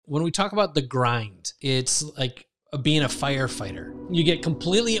when we talk about the grind, it's like being a firefighter. You get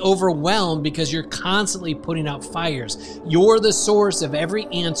completely overwhelmed because you're constantly putting out fires. You're the source of every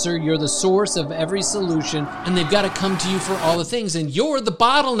answer. You're the source of every solution, and they've got to come to you for all the things, and you're the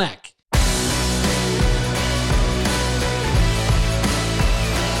bottleneck.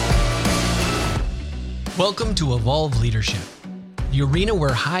 Welcome to Evolve Leadership, the arena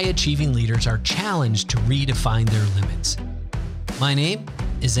where high-achieving leaders are challenged to redefine their limits. My name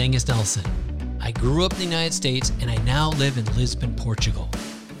is Angus Nelson. I grew up in the United States and I now live in Lisbon, Portugal.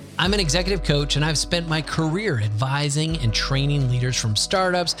 I'm an executive coach and I've spent my career advising and training leaders from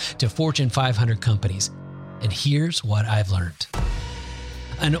startups to Fortune 500 companies. And here's what I've learned.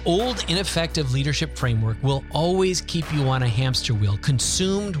 An old, ineffective leadership framework will always keep you on a hamster wheel,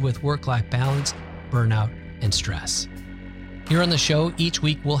 consumed with work-life balance, burnout, and stress. Here on the show, each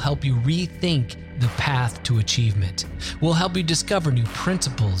week we'll help you rethink the path to achievement. We'll help you discover new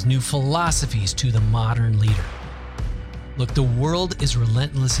principles, new philosophies to the modern leader. Look, the world is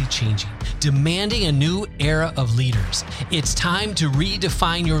relentlessly changing, demanding a new era of leaders. It's time to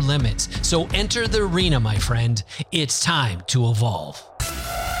redefine your limits. So enter the arena, my friend. It's time to evolve.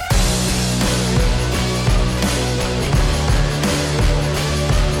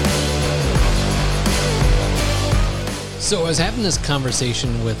 So I was having this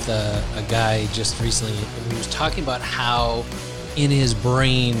conversation with a guy just recently, and he was talking about how in his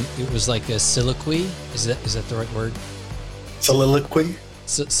brain it was like a soliloquy. Is that the right word? Soliloquy?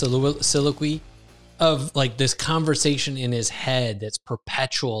 Soliloquy of like this conversation in his head that's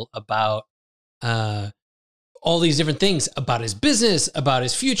perpetual about all these different things, about his business, about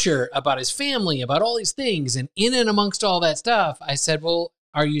his future, about his family, about all these things. And in and amongst all that stuff, I said, well,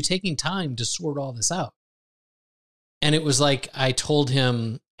 are you taking time to sort all this out? And it was like, I told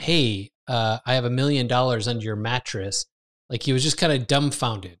him, hey, I have $1 million under your mattress. Like he was just kind of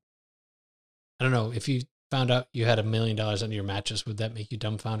dumbfounded. I don't know, if you found out you had $1 million under your mattress, would that make you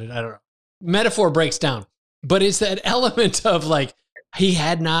dumbfounded? I don't know. Metaphor breaks down, but it's that element of like, he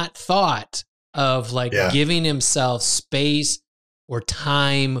had not thought of like giving himself space or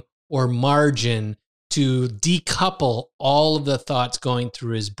time or margin to decouple all of the thoughts going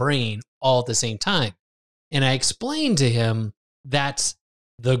through his brain all at the same time. And I explained to him that's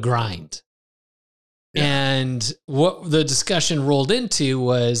the grind. Yeah. And what the discussion rolled into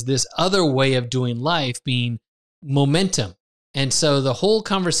was this other way of doing life being momentum. And so the whole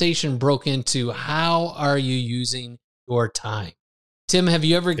conversation broke into, how are you using your time? Tim, have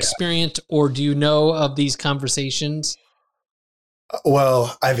you ever experienced or do you know of these conversations?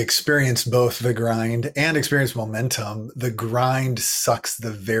 Well, I've experienced both the grind and experienced momentum. The grind sucks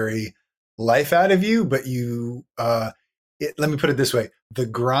the very life out of you, but let me put it this way. The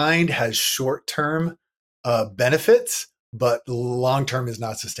grind has short-term benefits, but long-term is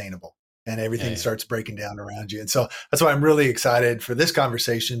not sustainable and everything starts breaking down around you. And so that's why I'm really excited for this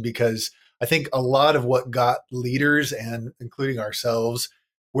conversation, because I think a lot of what got leaders and including ourselves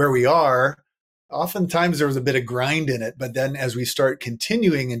where we are, oftentimes there was a bit of grind in it, but then as we start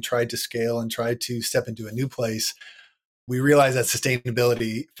continuing and try to scale and try to step into a new place, we realize that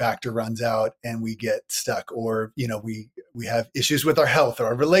sustainability factor runs out and we get stuck, or, we have issues with our health, or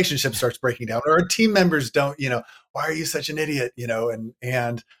our relationship starts breaking down, or our team members don't, why are you such an idiot?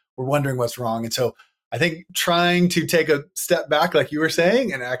 And we're wondering what's wrong. And so I think trying to take a step back, like you were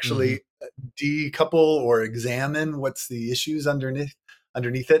saying, and actually decouple or examine what's the issues underneath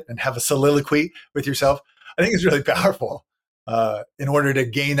it and have a soliloquy with yourself, I think is really powerful in order to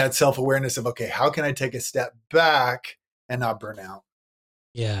gain that self-awareness of, okay, how can I take a step back and not burn out?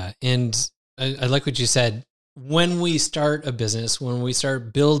 Yeah. And I like what you said. When we start a business, when we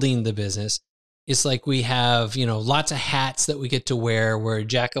start building the business, it's like we have, lots of hats that we get to wear. We're a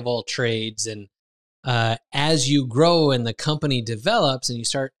jack of all trades. And as you grow and the company develops and you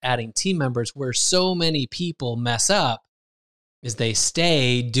start adding team members, where so many people mess up is they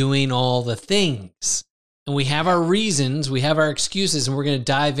stay doing all the things. And we have our reasons, we have our excuses, and we're going to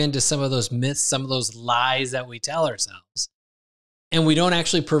dive into some of those myths, some of those lies that we tell ourselves. And we don't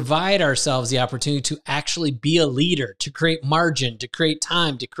actually provide ourselves the opportunity to actually be a leader, to create margin, to create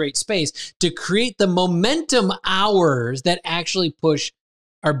time, to create space, to create the momentum hours that actually push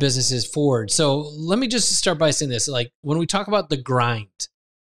our businesses forward. So let me just start by saying this. Like when we talk about the grind,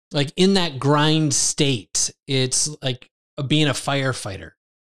 like in that grind state, it's like being a firefighter.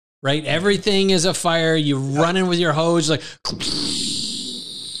 Right? Everything is a fire. You run in with your hose, like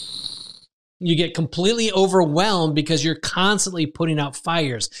you get completely overwhelmed because you're constantly putting out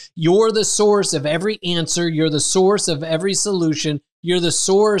fires. You're the source of every answer. You're the source of every solution. You're the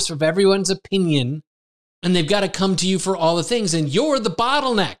source of everyone's opinion. and they've got to come to you for all the things, and you're the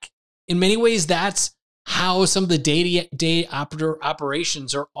bottleneck. In many ways, that's how some of the day-to-day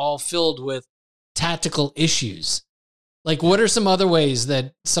operations are all filled with tactical issues. Like, what are some other ways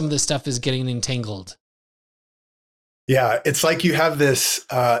that some of this stuff is getting entangled? Yeah, it's like you have this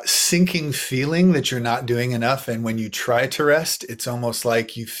sinking feeling that you're not doing enough. And when you try to rest, it's almost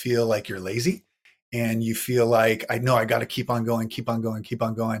like you feel like you're lazy and you feel like, I know I got to keep on going, keep on going, keep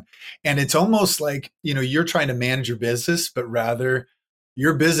on going. And it's almost like, you're trying to manage your business, but rather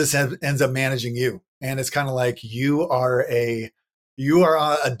your business ends up managing you. And it's kind of like you are a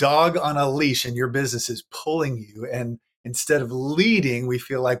dog on a leash and your business is pulling you. And instead of leading, we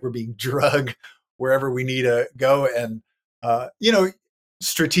feel like we're being drugged wherever we need to go. And,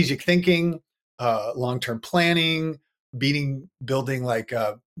 strategic thinking, long-term planning, building like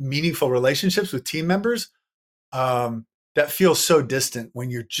meaningful relationships with team members, that feels so distant when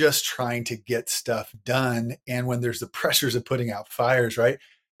you're just trying to get stuff done. And when there's the pressures of putting out fires, right?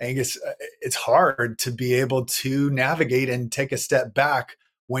 And it's hard to be able to navigate and take a step back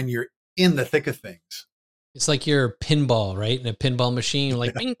when you're in the thick of things. It's like your pinball, right? In a pinball machine, you're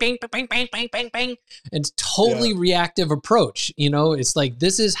like bang, bang, bang, bang, bang, bang, bang. And it's totally reactive approach. It's like,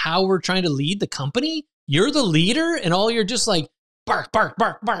 this is how we're trying to lead the company. You're the leader, and all you're just like bark, bark,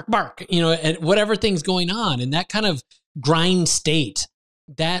 bark, bark, bark, at whatever thing's going on. And that kind of grind state,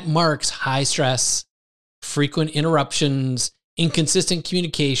 that marks high stress, frequent interruptions, inconsistent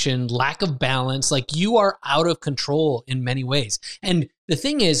communication, lack of balance. Like, you are out of control in many ways. And the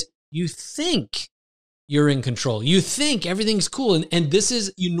thing is, you think you're in control. You think everything's cool. And this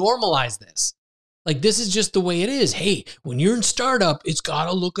is, you normalize this. Like, this is just the way it is. Hey, when you're in startup, it's got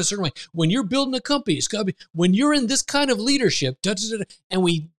to look a certain way. When you're building a company, it's got to be, when you're in this kind of leadership, and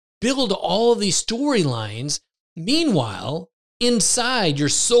we build all of these storylines. Meanwhile, inside, your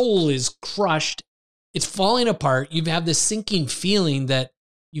soul is crushed. It's falling apart. You have this sinking feeling that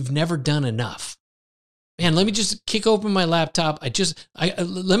you've never done enough. Man, let me just kick open my laptop.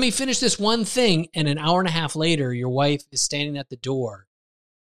 Let me finish this one thing. And an hour and a half later, your wife is standing at the door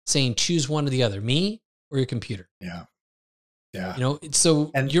saying, choose one or the other, me or your computer. Yeah. Yeah.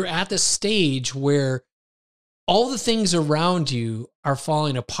 And you're at the stage where all the things around you are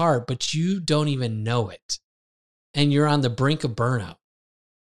falling apart, but you don't even know it. And you're on the brink of burnout.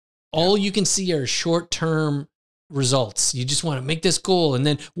 All you can see are short-term results. You just want to make this goal. And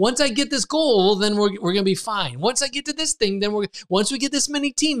then once I get this goal, then we're going to be fine. Once I get to this thing, then once we get this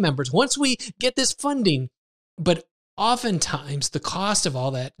many team members, once we get this funding. But oftentimes the cost of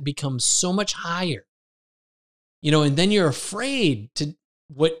all that becomes so much higher, and then you're afraid to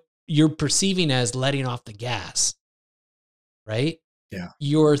what you're perceiving as letting off the gas, right? Yeah.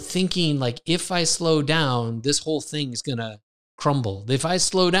 You're thinking like, if I slow down, this whole thing is going to crumble. If I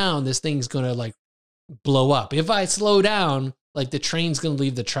slow down, this thing's going to like blow up. If I slow down, like the train's going to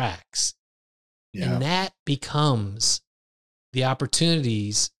leave the tracks. Yeah. And that becomes the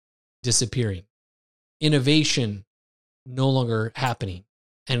opportunities disappearing. Innovation no longer happening.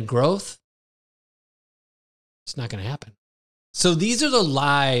 And growth, it's not going to happen. So these are the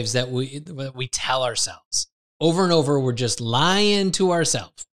lives that we tell ourselves. Over and over, we're just lying to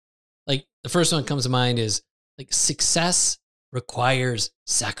ourselves. Like, the first one that comes to mind is like, success requires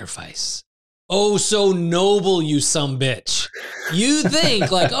sacrifice. Oh, so noble, you sumbitch. You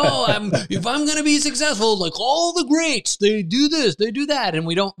think like, if I'm going to be successful, like all the greats, they do this, they do that. And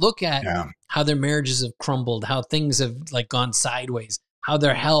we don't look at how their marriages have crumbled, how things have like gone sideways, how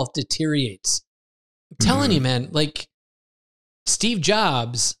their health deteriorates. I'm telling you, man, like Steve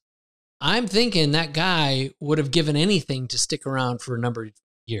Jobs, I'm thinking that guy would have given anything to stick around for a number of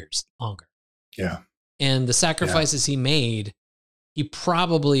years longer. Yeah. And the sacrifices he made, he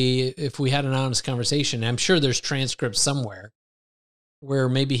probably, if we had an honest conversation, I'm sure there's transcripts somewhere where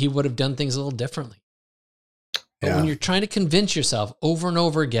maybe he would have done things a little differently. But when you're trying to convince yourself over and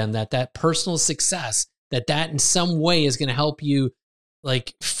over again that personal success, that in some way is going to help you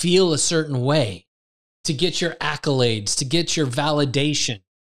like feel a certain way, to get your accolades, to get your validation.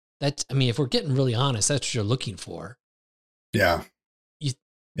 If we're getting really honest, that's what you're looking for. Yeah.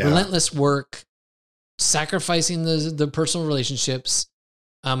 Relentless work, sacrificing the personal relationships.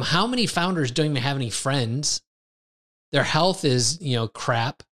 How many founders don't even have any friends? Their health is,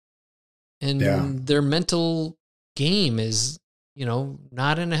 crap. And their mental game is,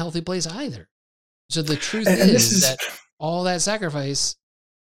 not in a healthy place either. So the truth is that all that sacrifice,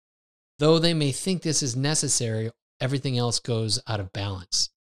 though they may think this is necessary, everything else goes out of balance.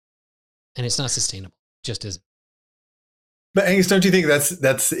 And it's not sustainable. It just isn't. But Angus, don't you think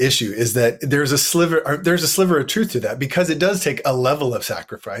that's the issue? Is that there's a sliver of truth to that, because it does take a level of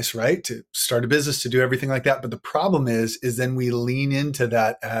sacrifice, right, to start a business, to do everything like that. But the problem is then we lean into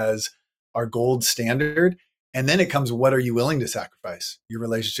that as our gold standard, and then it comes, what are you willing to sacrifice? Your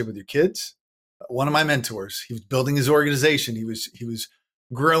relationship with your kids. One of my mentors, he was building his organization. He was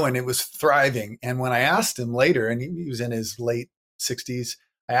growing. It was thriving. And when I asked him later, and he was in his late 60s,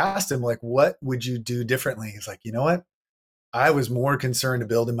 I asked him, like, what would you do differently? He's like, you know what? I was more concerned to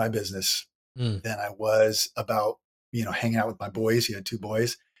building my business than I was about, hanging out with my boys. He had 2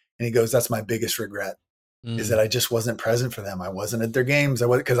 boys. And he goes, that's my biggest regret, is that I just wasn't present for them. I wasn't at their games.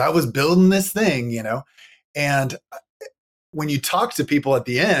 Because I was building this thing, and when you talk to people at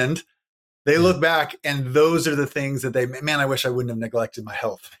the end, they look back, and those are the things that I wish I wouldn't have neglected my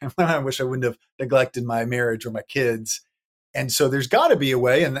health. I wish I wouldn't have neglected my marriage or my kids. And so there's got to be a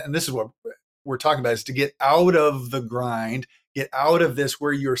way. And this is what we're talking about, is to get out of the grind, get out of this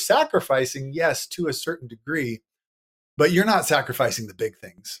where you're sacrificing, yes, to a certain degree, but you're not sacrificing the big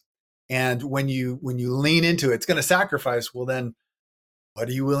things. And when you lean into it, it's going to sacrifice. Well, then what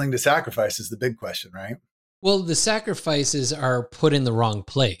are you willing to sacrifice is the big question, right? Well, the sacrifices are put in the wrong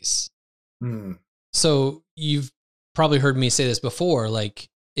place. So you've probably heard me say this before, like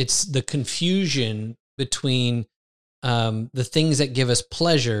it's the confusion between the things that give us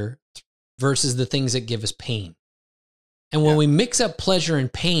pleasure versus the things that give us pain. And when we mix up pleasure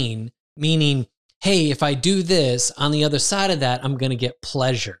and pain, meaning, hey, if I do this, on the other side of that, I'm going to get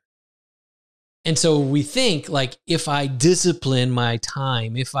pleasure. And so we think, like, if I discipline my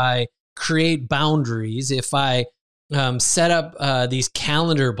time, if I create boundaries, if I set up these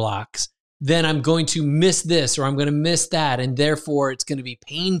calendar blocks, then I'm going to miss this or I'm going to miss that. And therefore it's going to be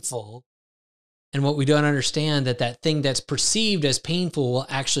painful. And what we don't understand, that thing that's perceived as painful will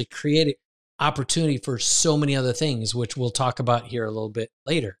actually create an opportunity for so many other things, which we'll talk about here a little bit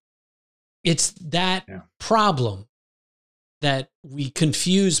later. It's that problem that we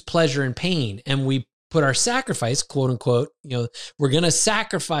confuse pleasure and pain, and we put our sacrifice, quote unquote, we're going to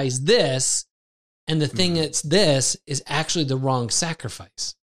sacrifice this. And the thing that's this is actually the wrong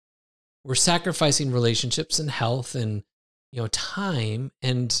sacrifice. We're sacrificing relationships and health and, time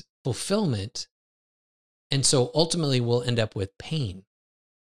and fulfillment. And so ultimately we'll end up with pain.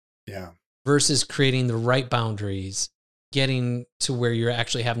 Yeah. Versus creating the right boundaries, getting to where you're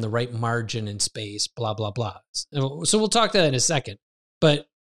actually having the right margin and space, blah, blah, blah. So we'll talk to that in a second. But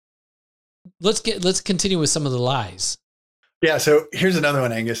let's continue with some of the lies. Yeah. So here's another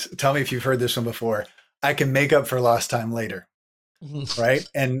one, Angus. Tell me if you've heard this one before. I can make up for lost time later. Right.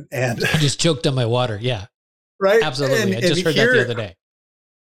 And I just choked on my water. Yeah. Right. Absolutely. I just heard that the other day.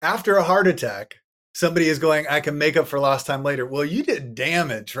 After a heart attack, somebody is going, I can make up for lost time later. Well, you did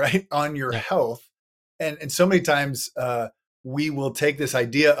damage, right, on your health. And so many times we will take this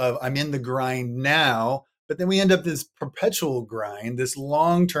idea of I'm in the grind now, but then we end up this perpetual grind, this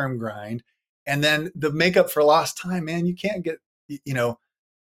long-term grind. And then the make up for lost time, man, you can't get,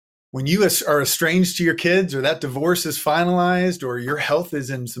 when you are estranged to your kids, or that divorce is finalized, or your health is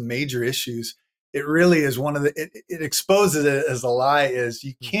in some major issues, it really is one of it exposes it as a lie, is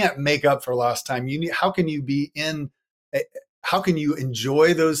you can't make up for lost time. How can you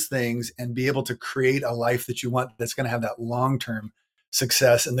enjoy those things and be able to create a life that you want, that's going to have that long-term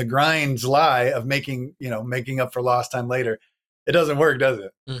success? And the grind's lie of making up for lost time later, it doesn't work, does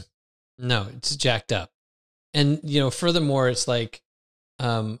it? No, it's jacked up. And, furthermore, it's like,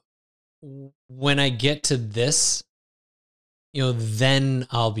 when I get to this, then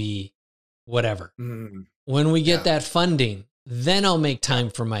I'll be whatever. When we get that funding, then I'll make time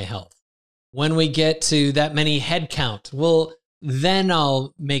for my health. When we get to that many head count, well, then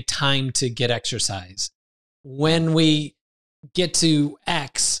I'll make time to get exercise. When we get to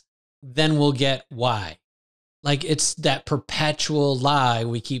X, then we'll get Y. Like, it's that perpetual lie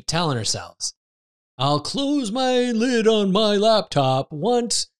we keep telling ourselves. I'll close my lid on my laptop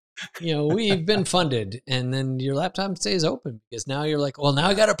once we've been funded, and then your laptop stays open because now you're like, well, now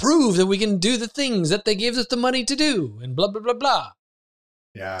I got to prove that we can do the things that they gave us the money to do, and blah, blah, blah, blah.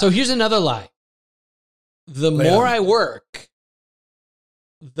 Yeah. So here's another lie. The more I work,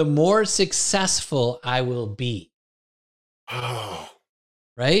 the more successful I will be. Oh,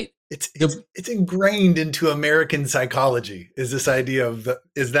 right? It's ingrained into American psychology, is this idea of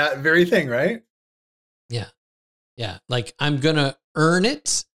is that very thing, right? Yeah. Yeah. Like, I'm going to earn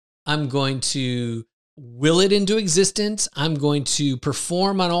it. I'm going to will it into existence. I'm going to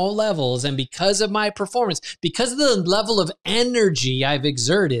perform on all levels. And because of my performance, because of the level of energy I've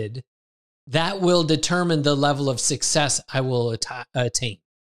exerted, that will determine the level of success I will attain.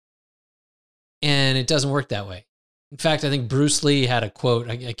 And it doesn't work that way. In fact, I think Bruce Lee had a quote.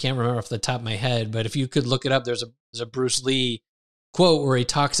 I can't remember off the top of my head, but if you could look it up, there's a Bruce Lee quote where he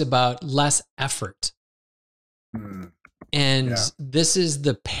talks about less effort. And this is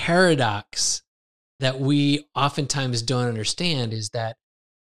the paradox that we oftentimes don't understand, is that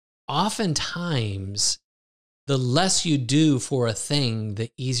oftentimes the less you do for a thing, the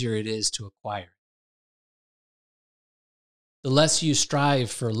easier it is to acquire. The less you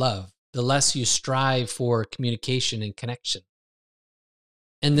strive for love, the less you strive for communication and connection.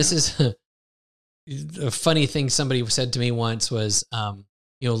 And this is a funny thing somebody said to me once was,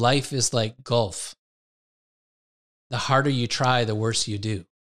 life is like golf. The harder you try, the worse you do.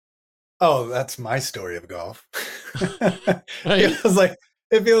 Oh, that's my story of golf. Right?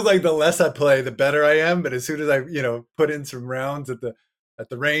 It feels like the less I play, the better I am. But as soon as I, put in some rounds at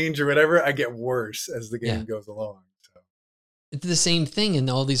the range or whatever, I get worse as the game goes along. So it's the same thing in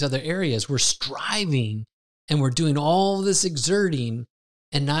all these other areas. We're striving and we're doing all this exerting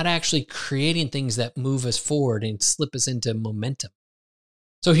and not actually creating things that move us forward and slip us into momentum.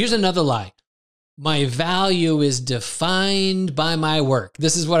 So here's another lie. My value is defined by my work.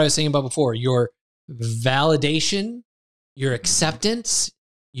 This is what I was saying about before. Your validation, your acceptance,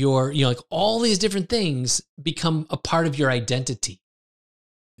 like all these different things become a part of your identity,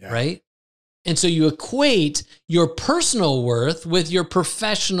 right? And so you equate your personal worth with your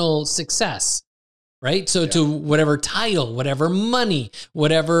professional success, right? So to whatever title, whatever money,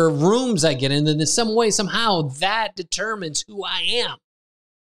 whatever rooms I get in, then in some way, somehow that determines who I am.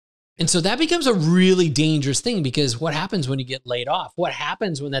 And so that becomes a really dangerous thing, because what happens when you get laid off? What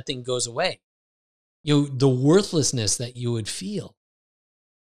happens when that thing goes away? The worthlessness that you would feel.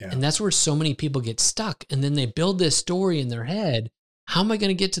 Yeah. And that's where so many people get stuck. And then they build this story in their head. How am I going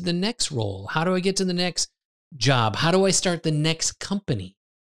to get to the next role? How do I get to the next job? How do I start the next company?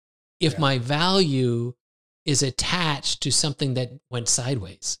 If my value is attached to something that went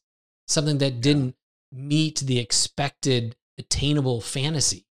sideways, something that didn't meet the expected attainable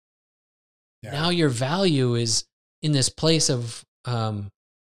fantasy. Yeah. Now your value is in this place of,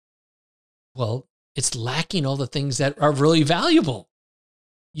 it's lacking all the things that are really valuable.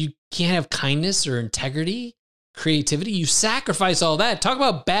 You can't have kindness or integrity, creativity. You sacrifice all that. Talk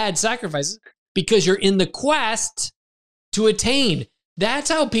about bad sacrifices, because you're in the quest to attain. That's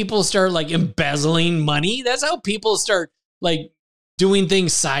how people start like embezzling money. That's how people start like doing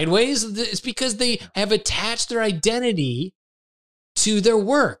things sideways. It's because they have attached their identity to their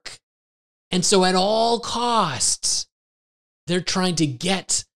work. And so at all costs, they're trying to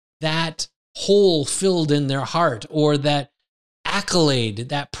get that hole filled in their heart, or that accolade,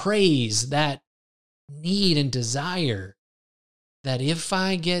 that praise, that need and desire, that if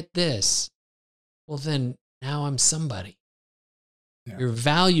I get this, well, then now I'm somebody. Yeah. Your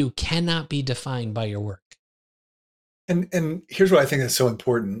value cannot be defined by your work. And here's what I think is so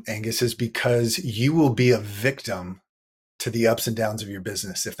important, Angus, is because you will be a victim to the ups and downs of your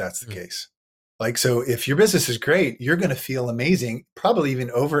business if that's the case. Like, so if your business is great, you're going to feel amazing, probably even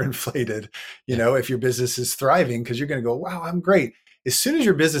overinflated, if your business is thriving, because you're going to go, wow, I'm great. As soon as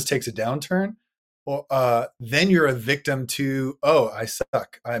your business takes a downturn, then you're a victim to, oh, I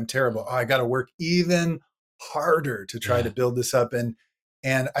suck. I'm terrible. Oh, I got to work even harder to try to build this up. And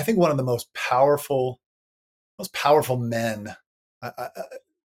I think one of the most powerful men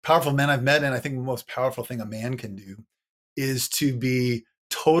I've met, and I think the most powerful thing a man can do is to be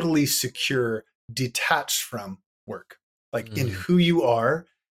totally secure, detached from work, like in who you are.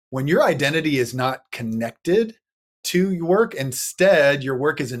 When your identity is not connected to your work, instead your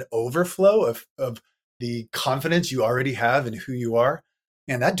work is an overflow of the confidence you already have in who you are.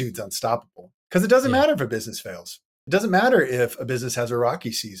 And that dude's unstoppable, because it doesn't matter if a business fails. It doesn't matter if a business has a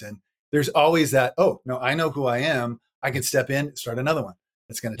rocky season. There's always that, oh, no, I know who I am. I can step in, start another one.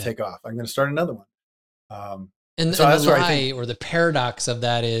 It's going to take off. I'm going to start another one. And so the lie or the paradox of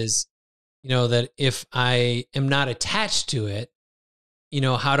that is, that if I am not attached to it,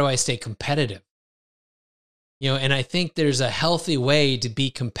 how do I stay competitive? And I think there's a healthy way to be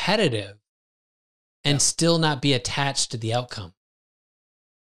competitive and still not be attached to the outcome.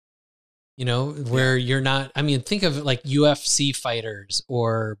 Where you're not, think of like UFC fighters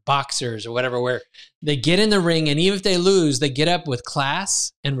or boxers or whatever, where they get in the ring and even if they lose, they get up with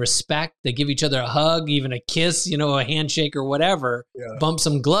class and respect. They give each other a hug, even a kiss, a handshake or whatever, bump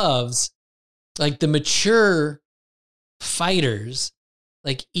some gloves. Like the mature fighters,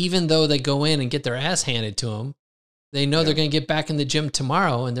 like even though they go in and get their ass handed to them, they know they're going to get back in the gym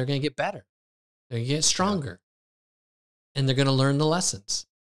tomorrow and they're going to get better. They're going to get stronger and they're going to learn the lessons.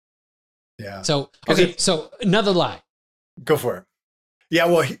 Yeah. So another lie. Go for it. Yeah.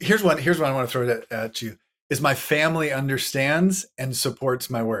 Well, here's one I want to throw at you. is my family understands and supports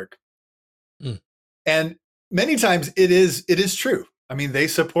my work. Mm. And many times it is true. I mean, they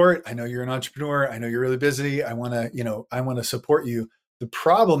support. I know you're an entrepreneur. I know you're really busy. I want to support you. The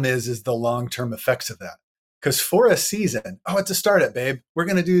problem is the long-term effects of that. Because for a season, oh, it's a startup, babe. We're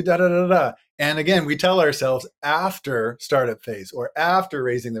going to do da da da da. And again, we tell ourselves after startup phase or after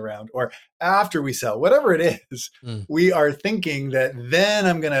raising the round or after we sell, whatever it is, we are thinking that then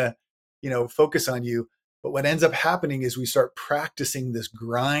I'm going to, focus on you. But what ends up happening is we start practicing this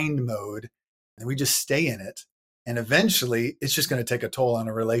grind mode and we just stay in it. And eventually it's just going to take a toll on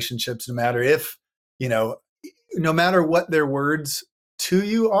our relationships, no matter if, no matter what their words to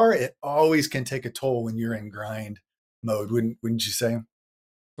you are, it always can take a toll when you're in grind mode. Wouldn't you say?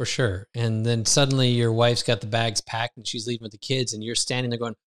 For sure. And then suddenly your wife's got the bags packed and she's leaving with the kids and you're standing there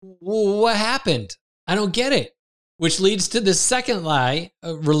going, what happened? I don't get it. Which leads to the second lie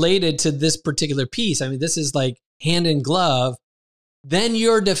related to this particular piece. I mean, this is like hand in glove. Then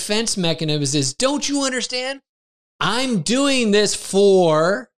your defense mechanism is, don't you understand? I'm doing this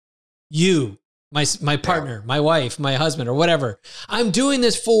for you, my partner, my wife, my husband, or whatever. I'm doing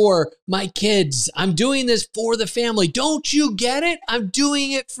this for my kids. I'm doing this for the family. Don't you get it? I'm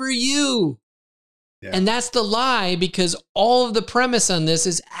doing it for you. Yeah. And that's the lie, because all of the premise on this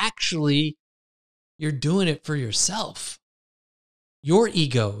is actually you're doing it for yourself, your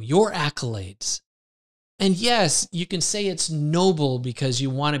ego, your accolades. And yes, you can say it's noble because you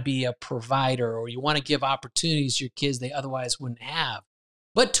want to be a provider or you want to give opportunities to your kids they otherwise wouldn't have.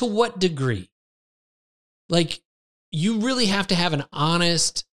 But to what degree? Like, you really have to have an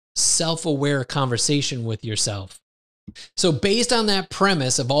honest, self-aware conversation with yourself. So based on that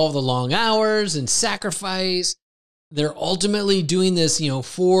premise of all the long hours and sacrifice, they're ultimately doing this,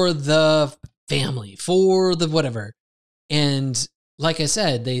 for the family, for the whatever. And like I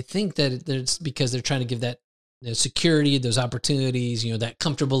said, they think that it's because they're trying to give that security, those opportunities, that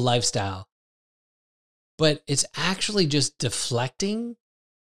comfortable lifestyle. But it's actually just deflecting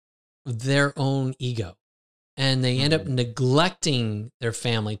their own ego. And they end up neglecting their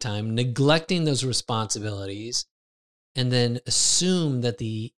family time, neglecting those responsibilities, and then assume that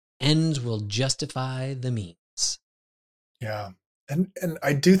the ends will justify the means. Yeah. And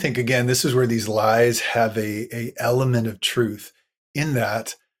I do think, again, this is where these lies have a element of truth in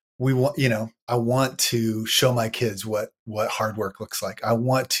that we want, I want to show my kids what hard work looks like. I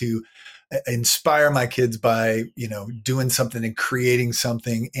want to inspire my kids by, doing something and creating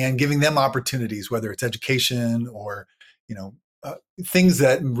something and giving them opportunities, whether it's education or, things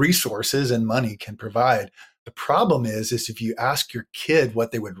that resources and money can provide. The problem is if you ask your kid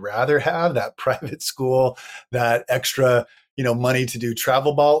what they would rather have, that private school, that extra, money to do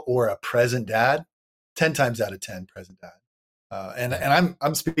travel ball, or a present dad, 10 times out of 10 present dad. And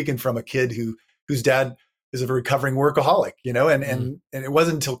I'm speaking from a kid whose dad is a recovering workaholic, and it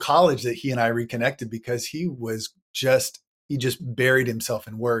wasn't until college that he and I reconnected, because he just buried himself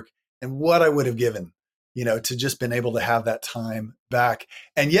in work, and what I would have given, to just been able to have that time back.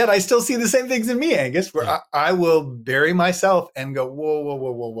 And yet I still see the same things in me, Angus, where I will bury myself and go,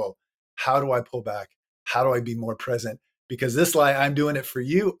 whoa. How do I pull back? How do I be more present? Because this lie, I'm doing it for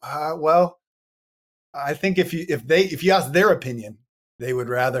you. Well, I think if you ask their opinion, they would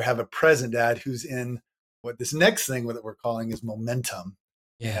rather have a present dad who's in what this next thing that we're calling is momentum.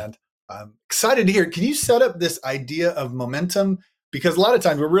 Yeah. And I'm excited to hear. Can you set up this idea of momentum? Because a lot of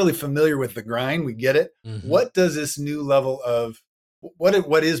times we're really familiar with the grind. We get it. Mm-hmm. What does this new level of,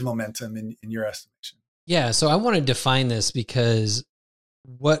 what is momentum in your estimation? Yeah. So I want to define this, because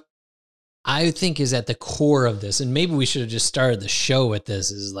what I think is at the core of this, and maybe we should have just started the show with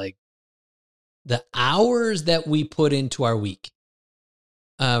this, is like the hours that we put into our week.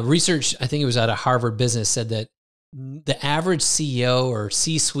 Research, I think it was out of Harvard Business, said that the average CEO or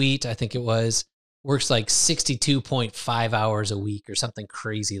C-suite, I think it was, works like 62.5 hours a week or something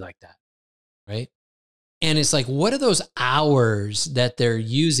crazy like that, right? And it's like, what are those hours that they're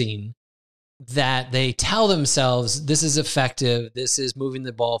using that they tell themselves, this is effective, this is moving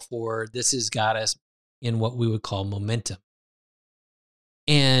the ball forward, this has got us in what we would call momentum?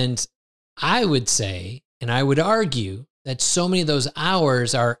 And I would say, and I would argue, that so many of those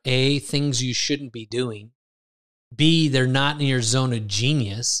hours are A, things you shouldn't be doing, B, they're not in your zone of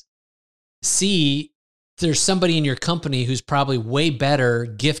genius, C, there's somebody in your company who's probably way better,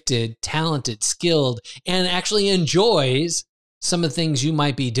 gifted, talented, skilled, and actually enjoys some of the things you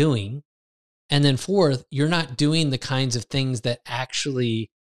might be doing. And then fourth, you're not doing the kinds of things that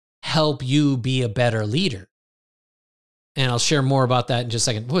actually help you be a better leader. And I'll share more about that in just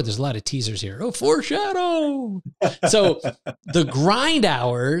a second. Boy, there's a lot of teasers here. Oh, foreshadow. So the grind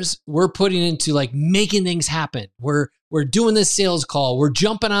hours we're putting into like making things happen. We're doing this sales call. We're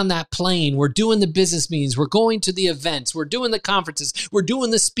jumping on that plane. We're doing the business meetings. We're going to the events. We're doing the conferences. We're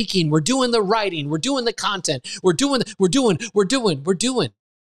doing the speaking. We're doing the writing. We're doing the content. We're doing.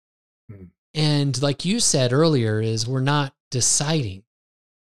 And like you said earlier, is we're not deciding,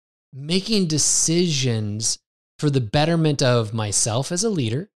 making decisions for the betterment of myself as a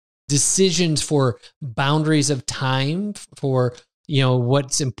leader, decisions for boundaries of time, for,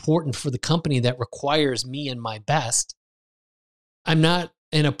 what's important for the company that requires me and my best. I'm not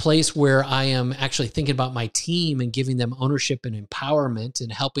in a place where I am actually thinking about my team and giving them ownership and empowerment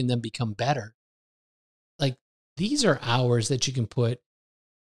and helping them become better. Like, these are hours that you can put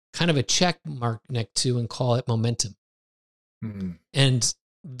kind of a check mark next to and call it momentum. Mm-hmm. And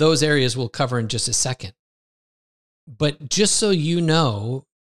those areas we'll cover in just a second. But just so you know,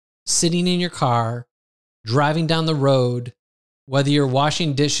 sitting in your car, driving down the road, whether you're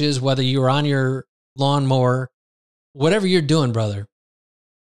washing dishes, whether you're on your lawnmower, whatever you're doing, brother,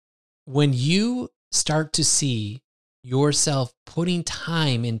 when you start to see yourself putting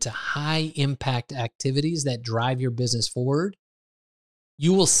time into high impact activities that drive your business forward,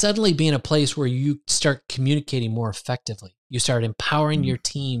 you will suddenly be in a place where you start communicating more effectively. You start empowering your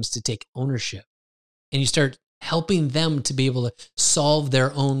teams to take ownership, and you start helping them to be able to solve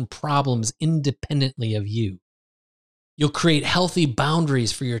their own problems independently of you. You'll create healthy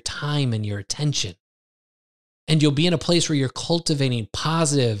boundaries for your time and your attention. And you'll be in a place where you're cultivating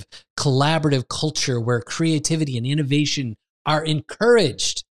positive, collaborative culture where creativity and innovation are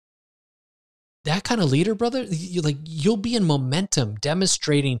encouraged. That kind of leader, brother, you'll be in momentum,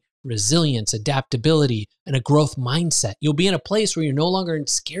 demonstrating resilience, adaptability, and a growth mindset. You'll be in a place where you're no longer in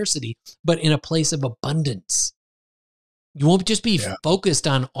scarcity, but in a place of abundance. You won't just be focused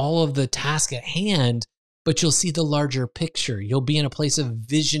on all of the task at hand, but you'll see the larger picture. You'll be in a place of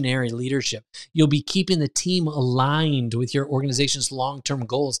visionary leadership. You'll be keeping the team aligned with your organization's long-term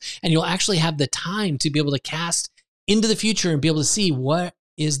goals, and you'll actually have the time to be able to cast into the future and be able to see what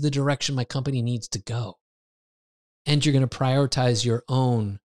is the direction my company needs to go. And you're going to prioritize your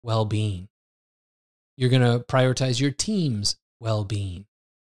own well-being. You're going to prioritize your team's well-being.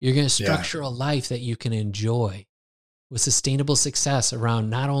 You're going to structure a life that you can enjoy with sustainable success around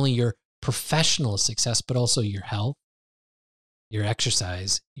not only your professional success, but also your health, your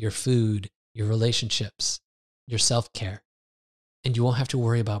exercise, your food, your relationships, your self-care. And you won't have to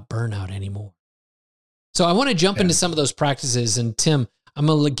worry about burnout anymore. So I want to jump into some of those practices. And Tim, I'm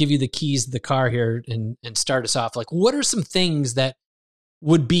going to give you the keys to the car here and start us off. Like, what are some things that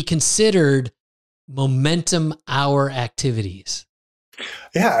would be considered momentum hour activities?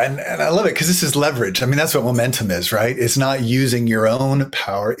 Yeah, and I love it because this is leverage. I mean, that's what momentum is, right? It's not using your own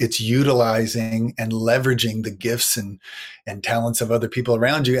power. It's utilizing and leveraging the gifts and talents of other people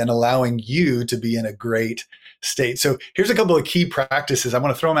around you and allowing you to be in a great state. So here's a couple of key practices. I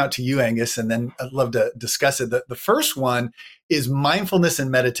want to throw them out to you, Angus, and then I'd love to discuss it. The first one is mindfulness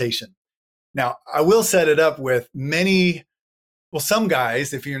and meditation. Now, I will set it up with some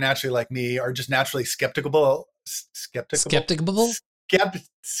guys, if you're naturally like me, are just naturally skeptical,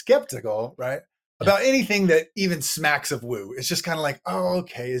 right? About anything that even smacks of woo. It's just kind of like, oh,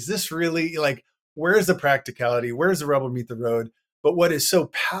 okay, is this really like, where's the practicality? Where's the rubber meet the road? But what is so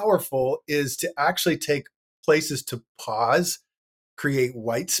powerful is to actually take places to pause, create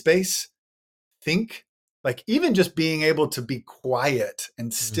white space, think, like even just being able to be quiet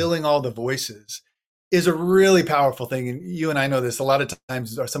and stilling all the voices is a really powerful thing. And you and I know this, a lot of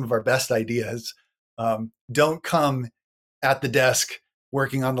times some of our best ideas don't come at the desk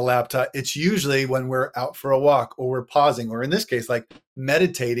working on the laptop. It's usually when we're out for a walk or we're pausing, or in this case, like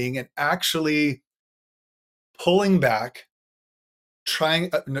meditating and actually pulling back,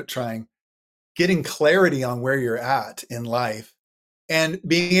 getting clarity on where you're at in life and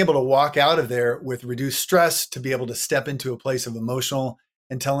being able to walk out of there with reduced stress to be able to step into a place of emotional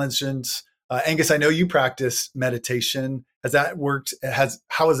intelligence. Angus, I know you practice meditation. Has that worked?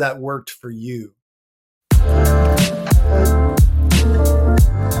 How has that worked for you?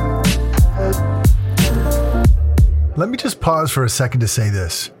 Let me just pause for a second to say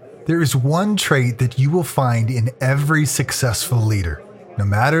this. There is one trait that you will find in every successful leader, no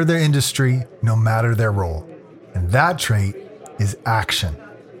matter their industry, no matter their role. And that trait is action.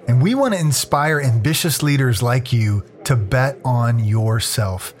 And we want to inspire ambitious leaders like you to bet on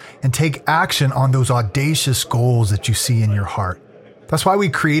yourself and take action on those audacious goals that you see in your heart. That's why we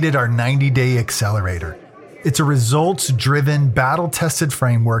created our 90-day accelerator. It's a results-driven, battle-tested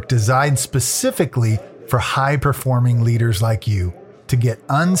framework designed specifically for high-performing leaders like you to get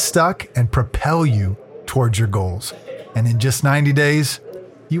unstuck and propel you towards your goals. And in just 90 days,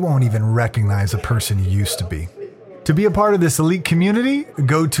 you won't even recognize the person you used to be. To be a part of this elite community,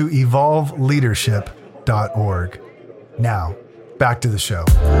 go to evolveleadership.org. Now, back to the show.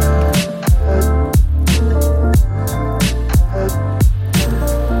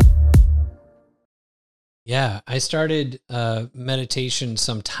 Yeah, I started meditation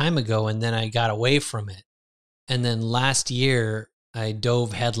some time ago, and then I got away from it. And then last year, I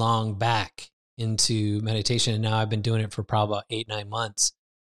dove headlong back into meditation, and now I've been doing it for probably about 8-9 months.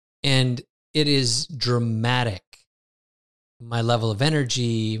 And it is dramatic. My level of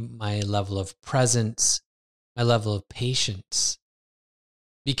energy, my level of presence, my level of patience.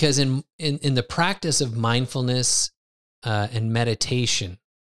 Because in the practice of mindfulness and meditation,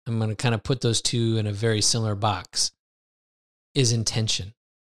 I'm going to kind of put those two in a very similar box, is intention.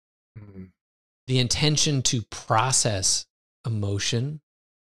 Mm-hmm. The intention to process emotion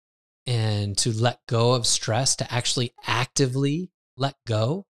and to let go of stress, to actually actively let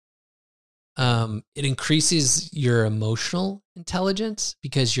go. It increases your emotional intelligence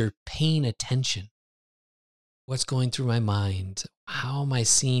because you're paying attention. What's going through my mind? How am I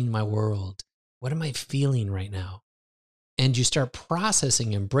seeing my world? What am I feeling right now? And you start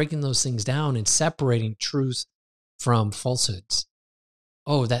processing and breaking those things down and separating truth from falsehoods.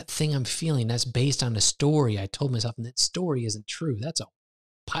 Oh, that thing I'm feeling, that's based on a story I told myself, and that story isn't true. That's a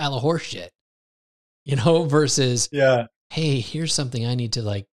pile of horseshit, versus, hey, here's something I need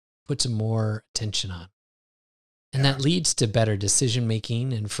to put some more attention on. And that leads to better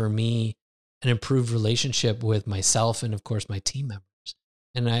decision-making. And for me, an improved relationship with myself and of course my team members.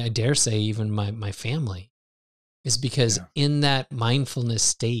 And I dare say even my family. Is because in that mindfulness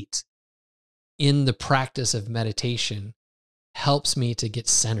state, in the practice of meditation, helps me to get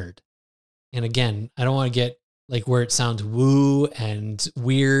centered. And again, I don't want to get where it sounds woo and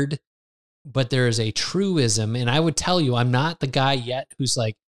weird, but there is a truism. And I would tell you, I'm not the guy yet who's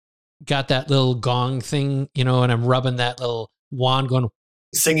got that little gong thing, and I'm rubbing that little wand going.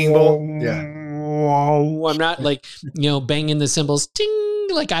 Singing bowl? Yeah. I'm not banging the cymbals. Ting.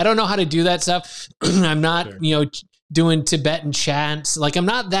 I don't know how to do that stuff. I'm not, doing Tibetan chants. I'm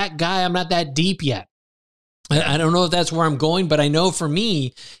not that guy. I'm not that deep yet. I don't know if that's where I'm going, but I know for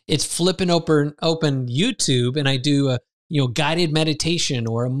me, it's flipping open YouTube and I do a, guided meditation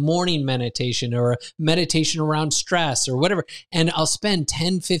or a morning meditation or a meditation around stress or whatever. And I'll spend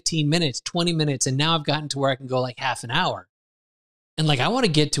 10, 15 minutes, 20 minutes. And now I've gotten to where I can go half an hour. And I want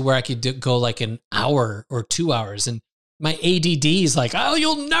to get to where I could go an hour or 2 hours. And my ADD is oh,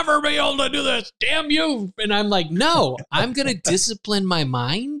 you'll never be able to do this. Damn you. And I'm no, I'm going to discipline my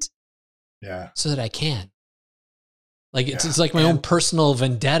mind so that I can. It's my own personal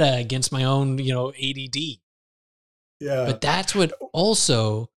vendetta against my own, ADD. Yeah. But that's what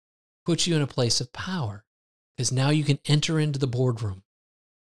also puts you in a place of power because now you can enter into the boardroom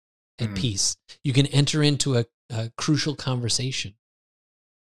at peace. You can enter into a crucial conversation,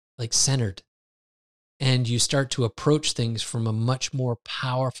 centered. And you start to approach things from a much more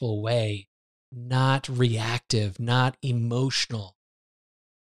powerful way, not reactive, not emotional.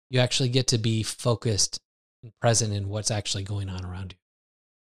 You actually get to be focused and present in what's actually going on around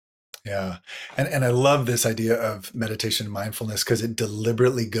you. Yeah. And I love this idea of meditation and mindfulness because it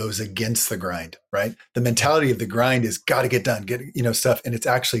deliberately goes against the grind, right? The mentality of the grind is got to get done, stuff. And it's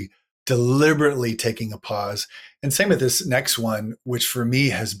actually deliberately taking a pause. And same with this next one, which for me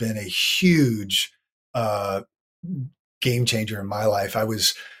has been a huge game changer in my life. I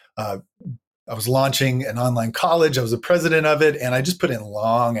was launching an online college. I was the president of it, and I just put in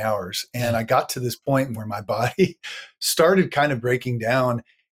long hours. And I got to this point where my body started kind of breaking down.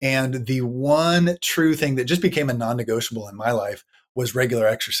 And the one true thing that just became a non-negotiable in my life was regular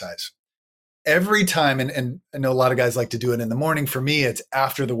exercise. Every time, and I know a lot of guys like to do it in the morning. For me, it's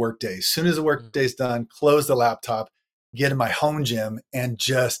after the workday. As soon as the workday's done, close the laptop, get in my home gym, and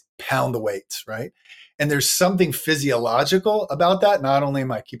just pound the weights, right? And there's something physiological about that. Not only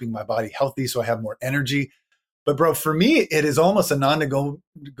am I keeping my body healthy so I have more energy, but bro, for me, it is almost a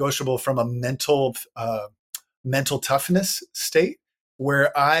non-negotiable from a mental toughness state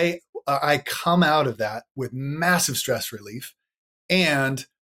where I come out of that with massive stress relief and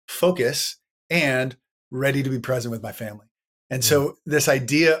focus and ready to be present with my family. And so this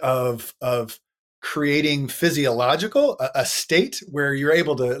idea of creating physiological, a state where you're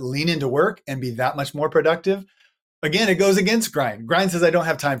able to lean into work and be that much more productive. Again, it goes against grind. Grind says, I don't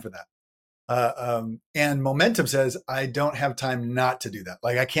have time for that. And momentum says, I don't have time not to do that.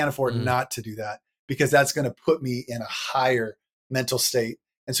 I can't afford not to do that because that's going to put me in a higher mental state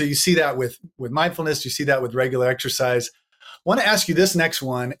And so you see that with mindfulness, you see that with regular exercise. I want to ask you this next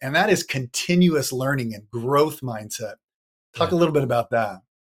one, and that is continuous learning and growth mindset. Talk a little bit about that.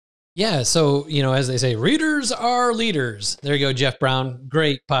 Yeah. So, as they say, readers are leaders. There you go, Jeff Brown.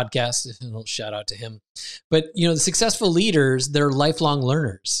 Great podcast. A little shout out to him. But, the successful leaders, they're lifelong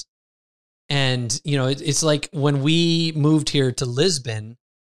learners. And, it's like when we moved here to Lisbon,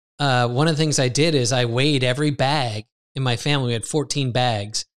 one of the things I did is I weighed every bag in my family. We had 14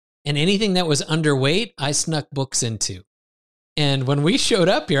 bags. And anything that was underweight, I snuck books into. And when we showed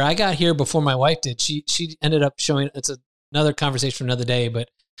up here, I got here before my wife did. She ended up showing, it's another conversation for another day, but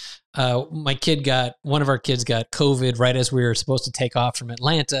one of our kids got COVID right as we were supposed to take off from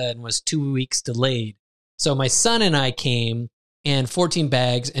Atlanta and was 2 weeks delayed. So my son and I came and 14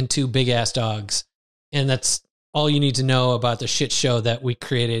 bags and 2 big ass dogs. And that's all you need to know about the shit show that we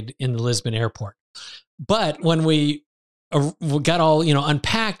created in the Lisbon airport. But when we got all,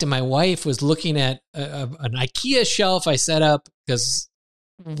 unpacked and my wife was looking at an IKEA shelf I set up because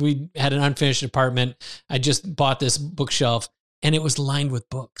we had an unfinished apartment. I just bought this bookshelf and it was lined with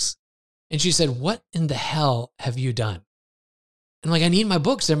books. And she said, "What in the hell have you done?" And I'm like, "I need my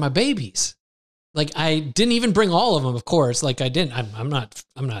books. They're my babies." Like, I didn't even bring all of them, of course. Like, I didn't, I'm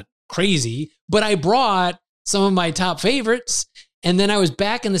not crazy, but I brought some of my top favorites. And then I was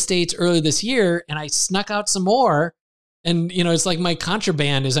back in the States early this year and I snuck out some more. And, it's like my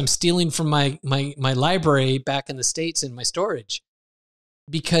contraband is I'm stealing from my library back in the States in my storage.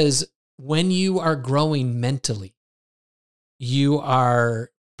 Because when you are growing mentally, you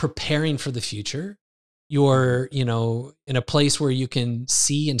are preparing for the future. You're, in a place where you can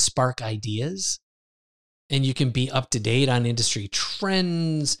see and spark ideas and you can be up to date on industry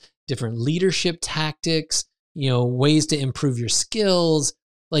trends, different leadership tactics, ways to improve your skills.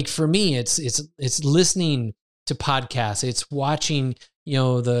 Like for me, it's listening to podcasts. It's watching,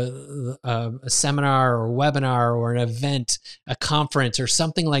 a seminar or webinar or an event, a conference or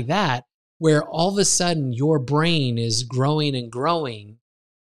something like that, where all of a sudden your brain is growing and growing.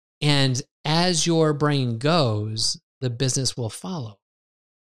 And as your brain goes, the business will follow.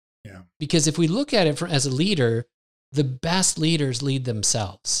 Yeah. Because if we look at it as a leader, the best leaders lead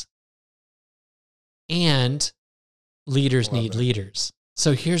themselves. And leaders need leaders.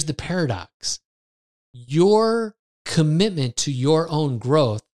 So here's the paradox. Your commitment to your own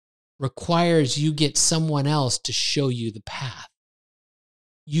growth requires you get someone else to show you the path.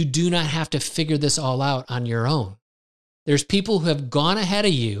 You do not have to figure this all out on your own. There's people who have gone ahead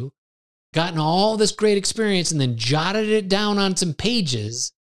of you, gotten all this great experience, and then jotted it down on some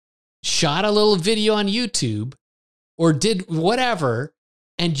pages, shot a little video on YouTube, or did whatever,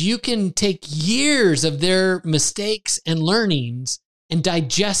 and you can take years of their mistakes and learnings and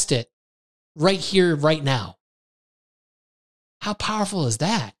digest it right here, right now. How powerful is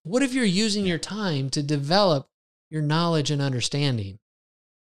that? What if you're using your time to develop your knowledge and understanding?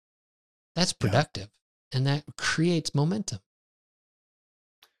 That's productive, and that creates momentum.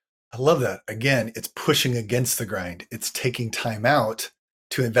 I love that. Again, it's pushing against the grind. It's taking time out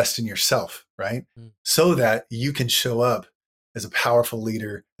to invest in yourself, right? So that you can show up as a powerful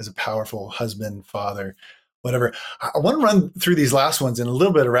leader, as a powerful husband, father, whatever. I want to run through these last ones in a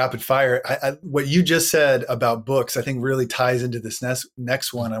little bit of rapid fire. What you just said about books, I think really ties into this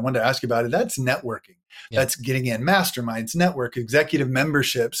next one. I wanted to ask you about it. That's networking. Yeah. That's getting in masterminds, network, executive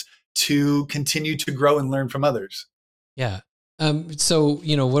memberships to continue to grow and learn from others. Yeah. So,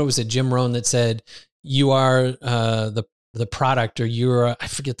 what was it? Jim Rohn that said, you are the product, or you're, I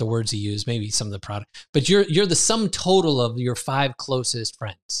forget the words he used, maybe some of the product, but you're the sum total of your 5 closest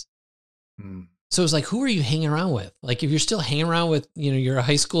friends. So it's like, who are you hanging around with? Like, if you're still hanging around with, your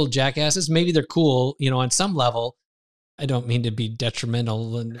high school jackasses, maybe they're cool, on some level. I don't mean to be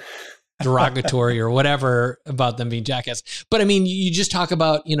detrimental and derogatory or whatever about them being jackasses. But I mean, you just talk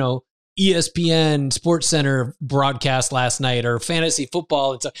about, ESPN Sports Center broadcast last night or fantasy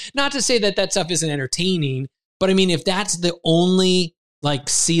football and stuff. Not to say that stuff isn't entertaining, but I mean, if that's the only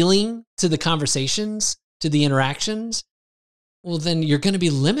ceiling to the conversations, to the interactions, well, then you're going to be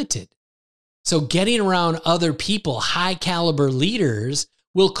limited. So getting around other people, high caliber leaders,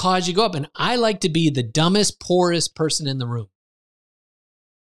 will cause you to go up. And I like to be the dumbest, poorest person in the room,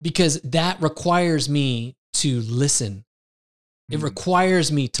 because that requires me to listen. It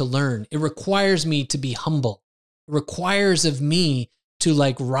requires me to learn. It requires me to be humble. It requires of me to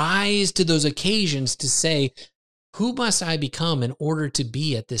rise to those occasions to say, who must I become in order to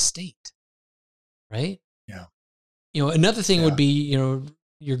be at this state? Right? Yeah. Another thing would be,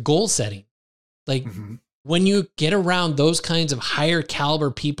 your goal setting. When you get around those kinds of higher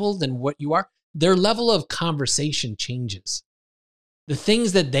caliber people than what you are, their level of conversation changes. The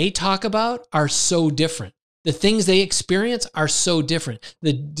things that they talk about are so different. The things they experience are so different.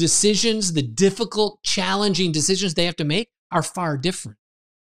 The decisions, the difficult, challenging decisions they have to make are far different.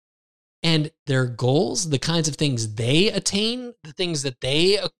 And their goals, the kinds of things they attain, the things that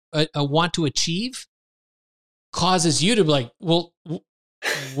they want to achieve, causes you to be like, well,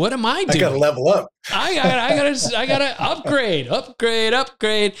 what am I doing? I gotta level up. I gotta upgrade,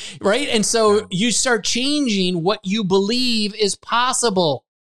 right? And so you start changing what you believe is possible.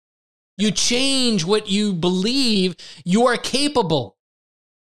 You change what you believe you are capable.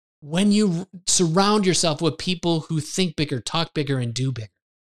 When you surround yourself with people who think bigger, talk bigger, and do bigger,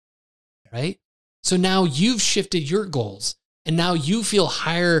 right? So now you've shifted your goals. And now you feel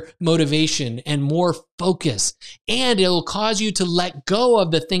higher motivation and more focus. And it'll cause you to let go of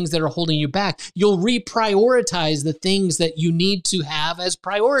the things that are holding you back. You'll reprioritize the things that you need to have as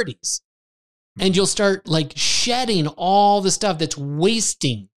priorities. And you'll start like shedding all the stuff that's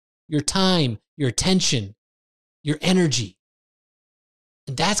wasting your time, your attention, your energy.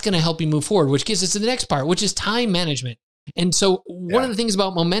 And that's going to help you move forward, which gets us to the next part, which is time management. And so one of the things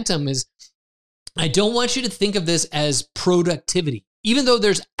about momentum is I don't want you to think of this as productivity, even though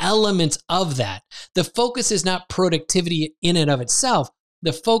there's elements of that. The focus is not productivity in and of itself.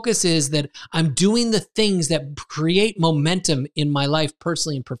 The focus is that I'm doing the things that create momentum in my life,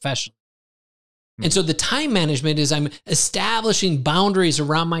 personally and professionally. And so the time management is I'm establishing boundaries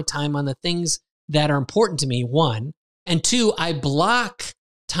around my time on the things that are important to me, one. And two, I block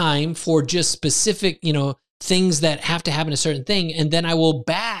time for just specific, things that have to happen a certain thing. And then I will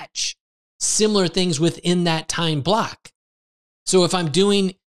batch similar things within that time block. So if I'm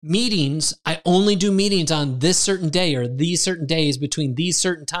doing meetings, I only do meetings on this certain day or these certain days between these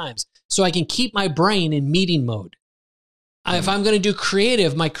certain times. So I can keep my brain in meeting mode. If I'm going to do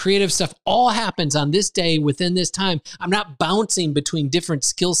creative, my creative stuff all happens on this day within this time. I'm not bouncing between different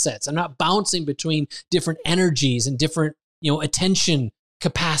skill sets. I'm not bouncing between different energies and different, attention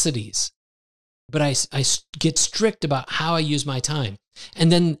capacities. But I get strict about how I use my time.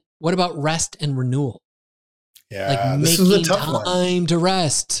 And then what about rest and renewal? Yeah, like this is a making tough time one. to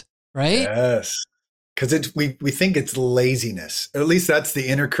rest, right? Yes. Because we think it's laziness. Or at least that's the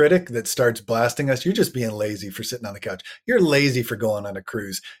inner critic that starts blasting us. You're just being lazy for sitting on the couch. You're lazy for going on a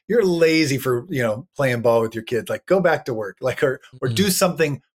cruise. You're lazy for, playing ball with your kids. Like, go back to work, or do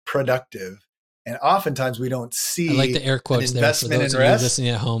something productive. And oftentimes we don't see I like the air quotes there for those of you listening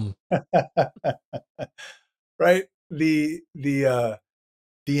at home. Right? The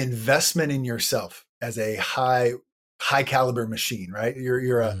investment in yourself as a high caliber machine, right?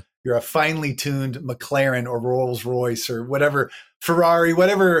 You're a finely tuned McLaren or Rolls Royce or whatever, Ferrari,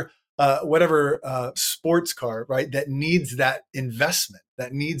 whatever sports car, right? That needs that investment,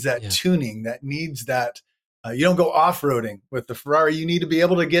 that needs that tuning, that needs that. You don't go off-roading with the Ferrari. You need to be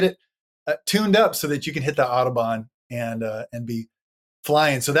able to get it tuned up so that you can hit the Autobahn and be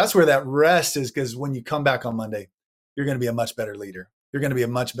flying. So that's where that rest is, because when you come back on Monday, you're going to be a much better leader. You're going to be a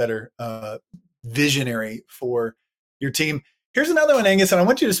much better visionary for your team. Here's another one, Angus, and I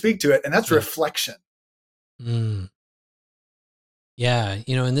want you to speak to it, and that's reflection. Yeah,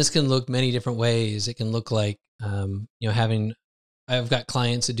 and this can look many different ways. It can look like, I've got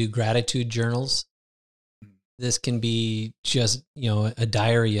clients that do gratitude journals. This can be just, a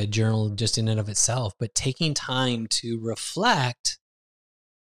diary, a journal just in and of itself, but taking time to reflect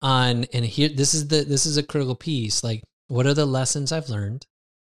on, and here, this is a critical piece. Like, what are the lessons I've learned?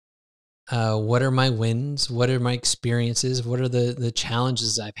 What are my wins? What are my experiences? What are the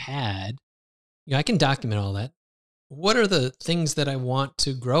challenges I've had? I can document all that. What are the things that I want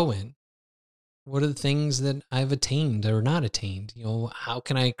to grow in? What are the things that I've attained or not attained? How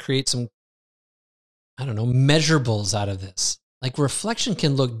can I create some, measurables out of this? Like, reflection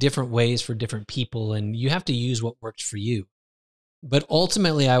can look different ways for different people, and you have to use what works for you. But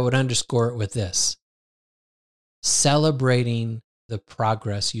ultimately, I would underscore it with this: celebrating the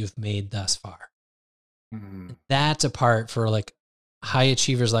progress you've made thus far. That's a part for like high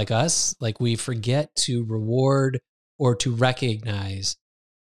achievers like us. Like, we forget to reward or to recognize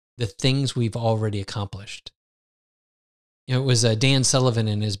the things we've already accomplished. It was Dan Sullivan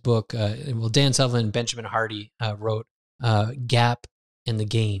in his book. Dan Sullivan and Benjamin Hardy wrote Gap and the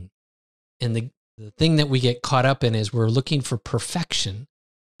Gain. And the thing that we get caught up in is we're looking for perfection,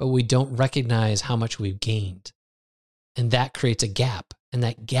 but we don't recognize how much we've gained. And that creates a gap. And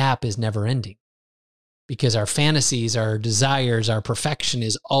that gap is never ending, because our fantasies, our desires, our perfection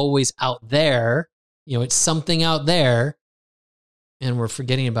is always out there. It's something out there, and we're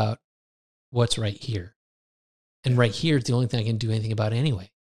forgetting about what's right here. And right here is the only thing I can do anything about anyway.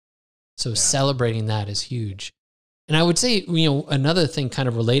 So celebrating that is huge. And I would say, another thing kind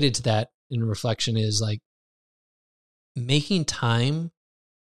of related to that in reflection is like making time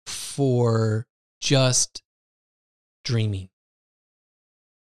for just dreaming,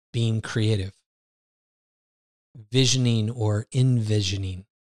 being creative, visioning or envisioning.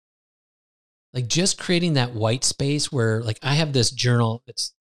 Like just creating that white space where like I have this journal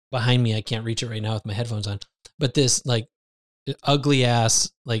that's behind me. I can't reach it right now with my headphones on, but this like ugly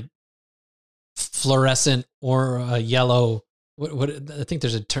ass, like fluorescent or yellow, what I think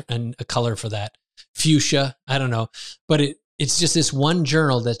there's a color for that. Fuchsia. I don't know, but it's just this one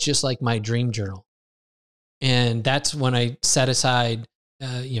journal that's just like my dream journal. And that's when I set aside,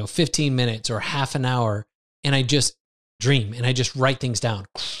 15 minutes or half an hour, and I just dream and I just write things down.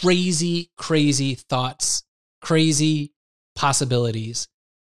 Crazy thoughts, crazy possibilities,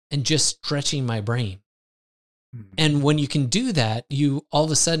 and just stretching my brain. Mm-hmm. And when you can do that, you all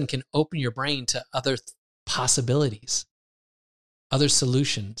of a sudden can open your brain to other possibilities, other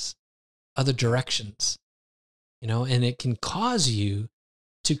solutions, other directions, and it can cause you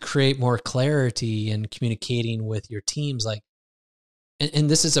to create more clarity in communicating with your teams. Like, and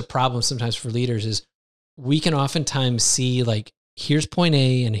this is a problem sometimes for leaders is we can oftentimes see like, here's point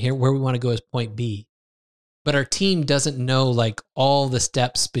A and here where we want to go is point B, but our team doesn't know like all the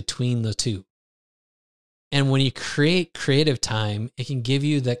steps between the two. And when you create creative time, it can give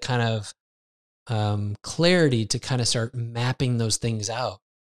you that kind of clarity to kind of start mapping those things out.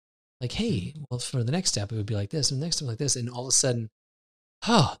 Like, hey, well, for the next step, it would be like this, and the next step like this. And all of a sudden,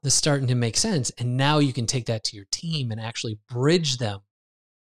 this is starting to make sense. And now you can take that to your team and actually bridge them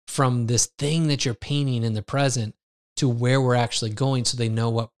from this thing that you're painting in the present to where we're actually going so they know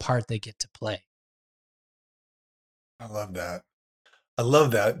what part they get to play. I love that. I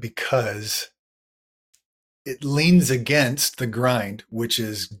love that because it leans against the grind, which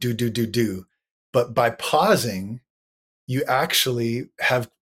is do. But by pausing, you actually have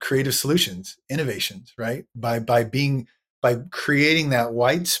creative solutions, innovations, right? By creating that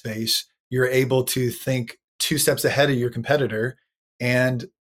white space, you're able to think 2 steps ahead of your competitor and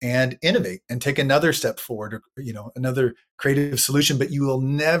innovate and take another step forward, or another creative solution. But you will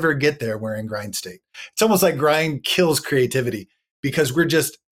never get there where in grind state. It's almost like grind kills creativity because we're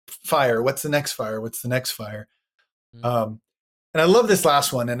just fire. What's the next fire? What's the next fire? Mm-hmm. And I love this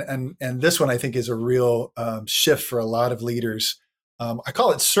last one, and this one I think is a real shift for a lot of leaders. I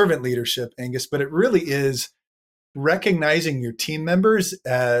call it servant leadership, Angus, but it really is recognizing your team members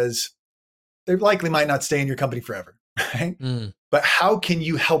as they likely might not stay in your company forever, right? Mm. But how can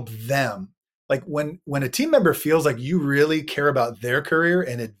you help them? Like when a team member feels like you really care about their career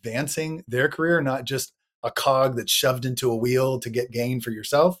and advancing their career, not just a cog that's shoved into a wheel to get gain for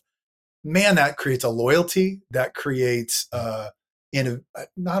yourself, man, that creates a loyalty. That creates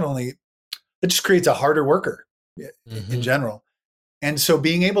not only it just creates a harder worker in general. And so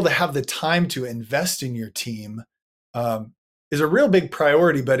being able to have the time to invest in your team is a real big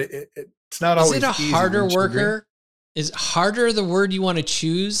priority, but it's not always easy. Is it a harder worker? Is harder the word you want to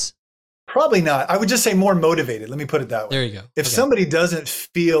choose? Probably not. I would just say more motivated. Let me put it that way. There you go. If somebody doesn't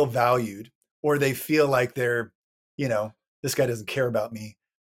feel valued, or they feel like they're, this guy doesn't care about me,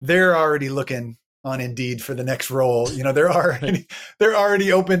 they're already looking on Indeed for the next role. They're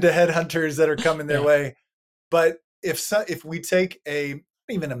already open to headhunters that are coming their way. But if we take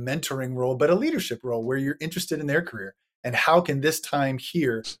even a mentoring role, but a leadership role where you're interested in their career and how can this time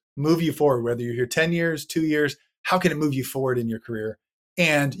here move you forward, whether you're here 10 years, 2 years, how can it move you forward in your career?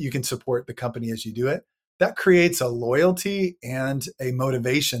 And you can support the company as you do it. That creates a loyalty and a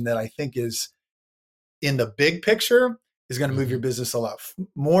motivation that I think is in the big picture is going to move your business a lot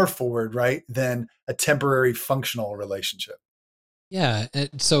more forward, right? Than a temporary functional relationship. Yeah.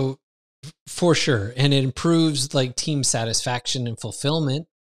 So for sure. And it improves like team satisfaction and fulfillment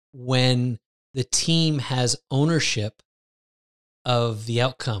when the team has ownership of the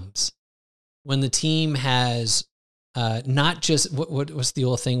outcomes. When the team has not just what's the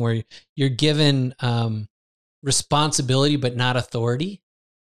old thing where you're given responsibility but not authority.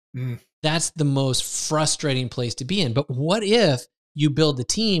 That's the most frustrating place to be in. But what if you build a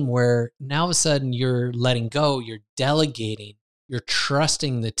team where now all of a sudden you're letting go, you're delegating, you're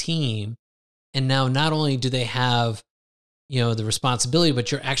trusting the team, and now not only do they have the responsibility,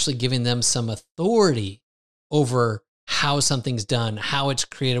 but you're actually giving them some authority over how something's done, how it's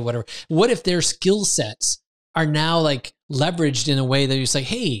created, whatever. What if their skill sets are now like leveraged in a way that you're like,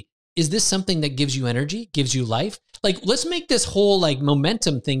 hey, is this something that gives you energy, gives you life? Like, let's make this whole like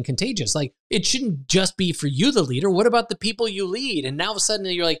momentum thing contagious. Like, it shouldn't just be for you, the leader. What about the people you lead? And now all of a sudden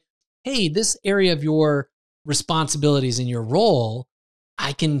you're like, hey, this area of your responsibilities in your role,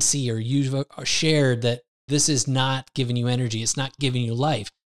 I can see, or you've shared that this is not giving you energy, it's not giving you life.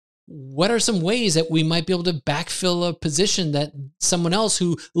 What are some ways that we might be able to backfill a position that someone else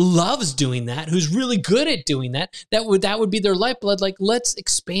who loves doing that, who's really good at doing that, that would be their lifeblood? Like, let's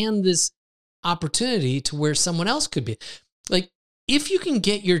expand this opportunity to where someone else could be. Like, if you can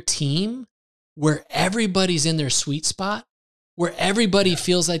get your team where everybody's in their sweet spot, where everybody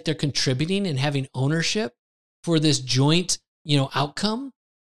feels like they're contributing and having ownership for this joint, outcome,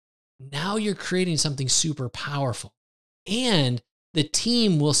 now you're creating something super powerful. And the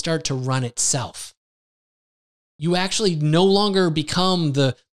team will start to run itself. You actually no longer become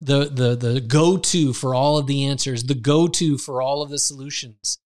the go-to for all of the answers, the go-to for all of the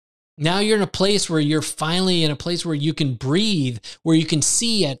solutions. Now you're in a place where you're finally in a place where you can breathe, where you can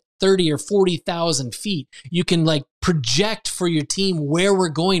see at 30 or 40,000 feet. You can project for your team where we're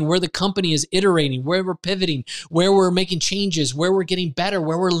going, where the company is iterating, where we're pivoting, where we're making changes, where we're getting better,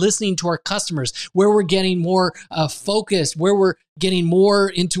 where we're listening to our customers, where we're getting more focused, where we're getting more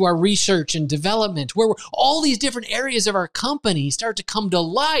into our research and development, where all these different areas of our company start to come to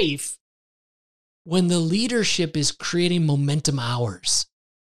life when the leadership is creating momentum hours.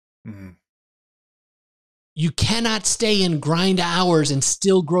 Mm-hmm. You cannot stay in grind hours and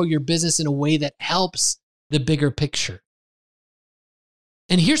still grow your business in a way that helps the bigger picture.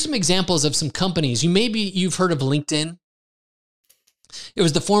 And here's some examples of some companies. You've heard of LinkedIn. It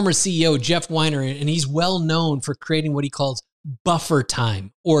was the former CEO, Jeff Weiner, and he's well known for creating what he calls buffer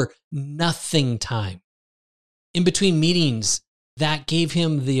time or nothing time. In between meetings, that gave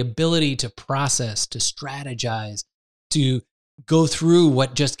him the ability to process, to strategize, to go through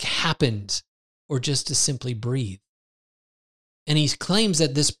what just happened, or just to simply breathe. And he claims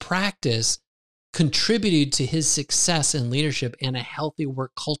that this practice contributed to his success in leadership and a healthy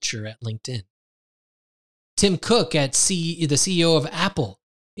work culture at LinkedIn. Tim Cook, the CEO of Apple,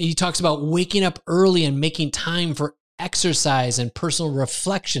 he talks about waking up early and making time for exercise and personal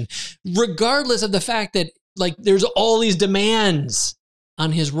reflection, regardless of the fact that there's all these demands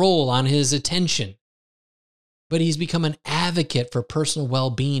on his role, on his attention. But he's become an advocate for personal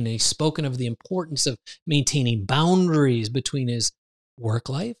well-being, and he's spoken of the importance of maintaining boundaries between his work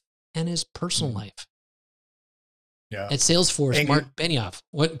life and his personal life. Yeah. At Salesforce, Mark Benioff.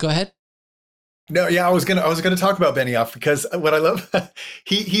 What? Go ahead. No, yeah, I was gonna talk about Benioff because what I love,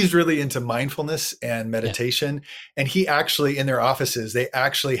 he's really into mindfulness and meditation, and he actually in their offices they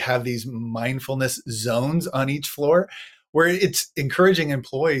actually have these mindfulness zones on each floor, where it's encouraging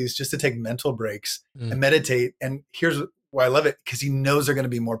employees just to take mental breaks and meditate. And here's why I love it, because he knows they're going to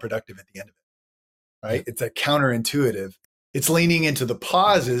be more productive at the end of it, right? It's a counterintuitive. It's leaning into the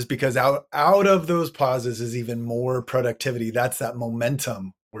pauses, because out of those pauses is even more productivity. That's that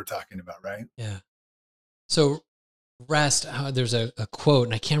momentum we're talking about, right? Yeah. So rest, there's a quote,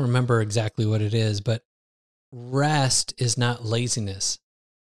 and I can't remember exactly what it is, but rest is not laziness.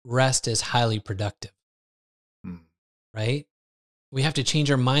 Rest is highly productive. Right? We have to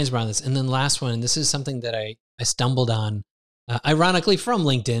change our minds around this. And then last one, and this is something that I stumbled on, ironically from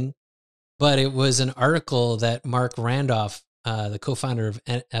LinkedIn, but it was an article that Mark Randolph, the co-founder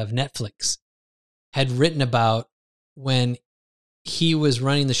of Netflix, had written about when he was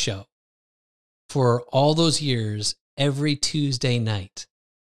running the show for all those years. Every Tuesday night,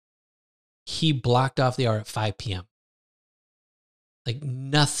 he blocked off the hour at 5 p.m.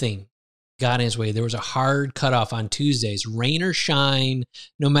 Nothing got in his way. There was a hard cutoff on Tuesdays, rain or shine,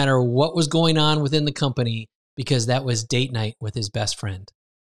 no matter what was going on within the company, because that was date night with his best friend,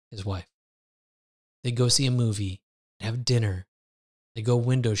 his wife. They'd go see a movie, have dinner, they go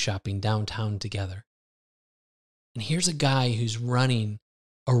window shopping downtown together. And here's a guy who's running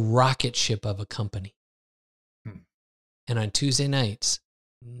a rocket ship of a company. And on Tuesday nights,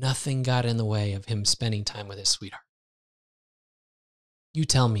 nothing got in the way of him spending time with his sweetheart. You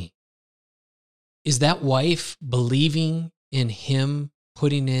tell me, is that wife believing in him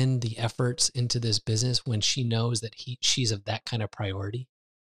putting in the efforts into this business when she knows that she's of that kind of priority?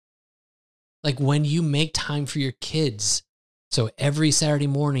 When you make time for your kids, so every Saturday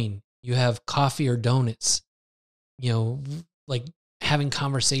morning you have coffee or donuts, having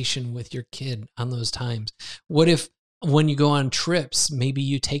conversation with your kid on those times. What if when you go on trips, maybe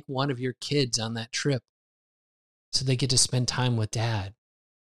you take one of your kids on that trip so they get to spend time with dad?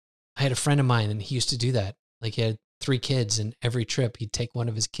 I had a friend of mine, and he used to do that. He had 3 kids, and every trip he'd take one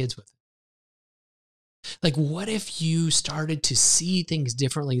of his kids with him. What if you started to see things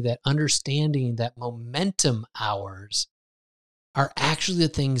differently, that understanding that momentum hours are actually the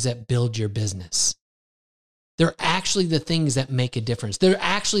things that build your business? They're actually the things that make a difference. They're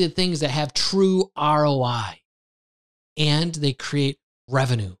actually the things that have true ROI, and they create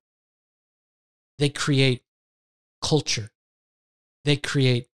revenue. They create culture. They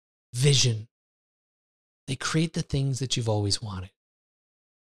create vision. They create the things that you've always wanted.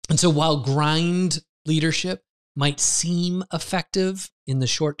 And so while grind leadership might seem effective in the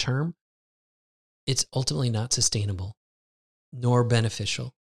short term, it's ultimately not sustainable nor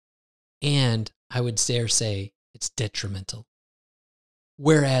beneficial. And I would dare say it's detrimental.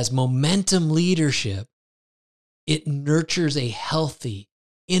 Whereas momentum leadership, it nurtures a healthy,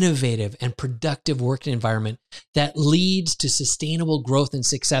 innovative, and productive work environment that leads to sustainable growth and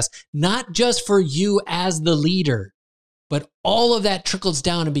success, not just for you as the leader, but all of that trickles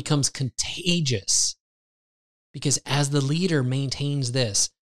down and becomes contagious. Because as the leader maintains this,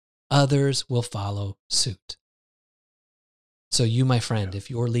 others will follow suit. So you, my friend, if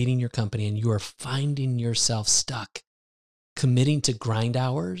you're leading your company and you are finding yourself stuck, committing to grind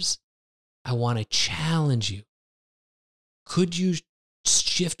hours, I want to challenge you. Could you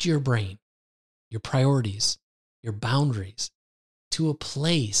shift your brain, your priorities, your boundaries to a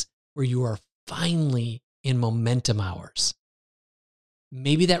place where you are finally in momentum hours?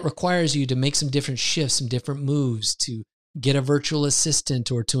 Maybe that requires you to make some different shifts, some different moves, to get a virtual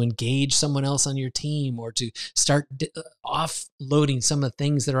assistant or to engage someone else on your team or to start offloading some of the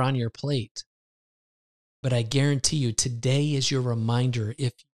things that are on your plate. But I guarantee you, today is your reminder,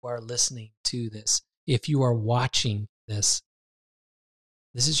 if you are listening to this, if you are watching this,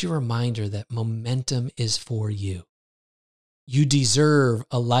 this is your reminder that momentum is for you. You deserve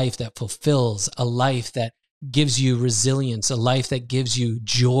a life that fulfills, a life that gives you resilience, a life that gives you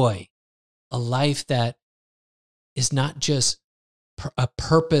joy, a life that is not just a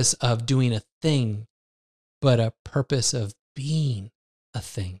purpose of doing a thing, but a purpose of being a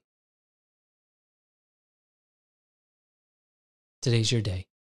thing. Today's your day.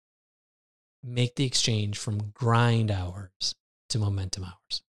 Make the exchange from grind hours to momentum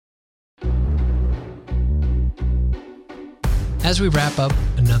hours. As we wrap up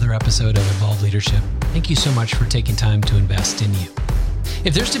another episode of Evolve Leadership, thank you so much for taking time to invest in you.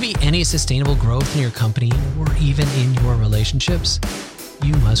 If there's to be any sustainable growth in your company or even in your relationships,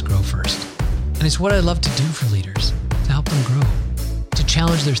 you must grow first. And it's what I love to do for leaders, to help them grow, to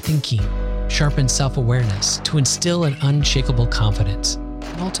challenge their thinking, sharpen self-awareness, to instill an unshakable confidence,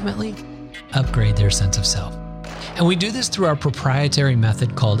 and ultimately upgrade their sense of self. And we do this through our proprietary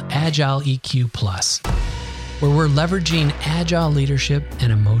method called Agile EQ Plus, where we're leveraging agile leadership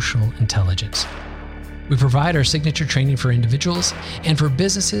and emotional intelligence. We provide our signature training for individuals, and for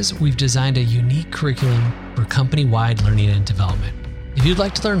businesses, we've designed a unique curriculum for company-wide learning and development. If you'd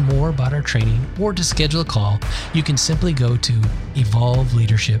like to learn more about our training or to schedule a call, you can simply go to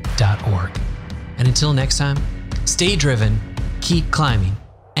evolveleadership.org. And until next time, stay driven, keep climbing,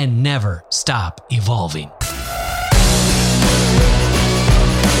 and never stop evolving.